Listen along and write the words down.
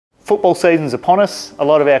Football season's upon us. A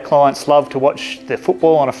lot of our clients love to watch their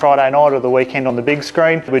football on a Friday night or the weekend on the big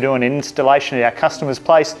screen. We're doing an installation at our customer's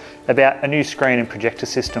place about a new screen and projector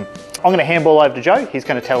system. I'm going to handball over to Joe. He's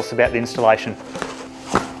going to tell us about the installation.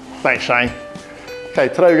 Thanks, Shane. Okay,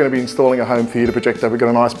 today we're going to be installing a home theatre projector. We've got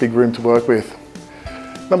a nice big room to work with.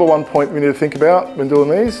 Number one point we need to think about when doing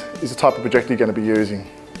these is the type of projector you're going to be using.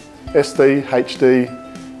 SD,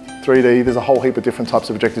 HD, 3D, there's a whole heap of different types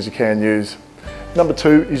of projectors you can use. Number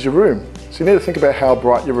two is your room. So you need to think about how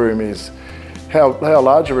bright your room is, how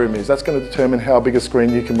large your room is. That's going to determine how big a screen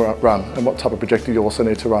you can run and what type of projector you also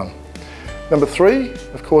need to run. Number three,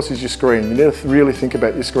 of course, is your screen. You need to really think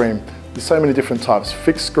about your screen. There's so many different types,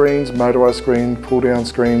 fixed screens, motorised screen, pull down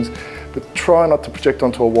screens, but try not to project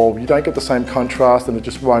onto a wall. You don't get the same contrast and it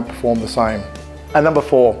just won't perform the same. And number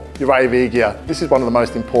four, your AV gear. This is one of the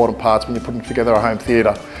most important parts when you're putting together a home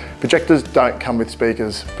theatre. Projectors don't come with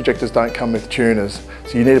speakers, projectors don't come with tuners,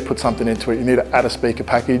 so you need to put something into it. You need to add a speaker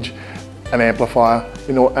package, an amplifier,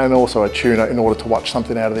 and also a tuner in order to watch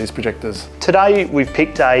something out of these projectors. Today we've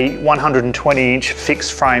picked a 120-inch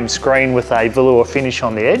fixed frame screen with a velour finish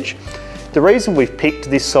on the edge. The reason we've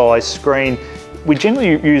picked this size screen, we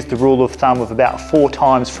generally use the rule of thumb of about 4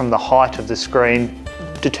 times from the height of the screen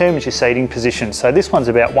determines your seating position. So this one's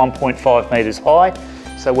about 1.5 metres high,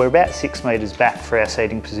 so we're about 6 metres back for our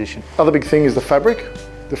seating position. Other big thing is the fabric.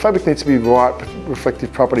 The fabric needs to be right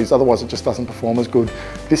reflective properties, otherwise it just doesn't perform as good.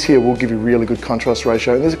 This here will give you really good contrast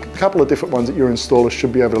ratio, and there's a couple of different ones that your installer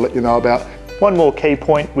should be able to let you know about. One more key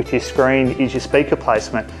point with your screen is your speaker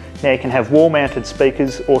placement. Now you can have wall-mounted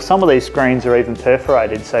speakers, or some of these screens are even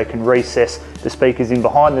perforated, so you can recess the speakers in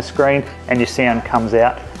behind the screen and your sound comes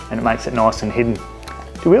out and it makes it nice and hidden.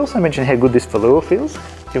 Did we also mention how good this velour feels?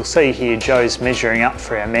 You'll see here Joe's measuring up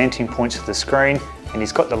for our mounting points of the screen, and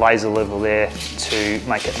he's got the laser level there to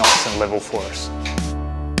make it nice and level for us.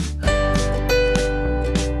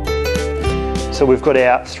 So we've got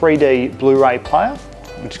our 3D Blu-ray player,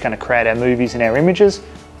 which is going to create our movies and our images.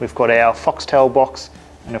 We've got our Foxtel box,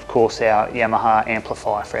 and of course our Yamaha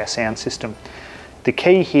amplifier for our sound system. The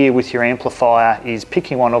key here with your amplifier is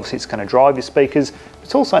picking one, obviously it's going to drive your speakers.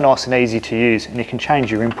 It's also nice and easy to use, and you can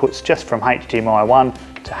change your inputs just from HDMI 1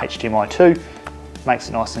 to HDMI 2. Makes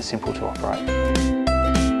it nice and simple to operate.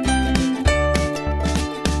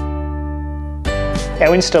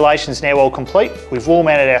 Our installation's now all complete. We've wall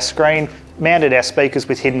mounted our screen, mounted our speakers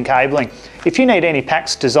with hidden cabling. If you need any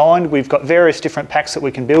packs designed, we've got various different packs that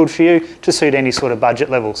we can build for you to suit any sort of budget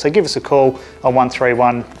level. So give us a call on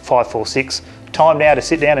 131 546. Time now to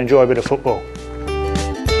sit down and enjoy a bit of football.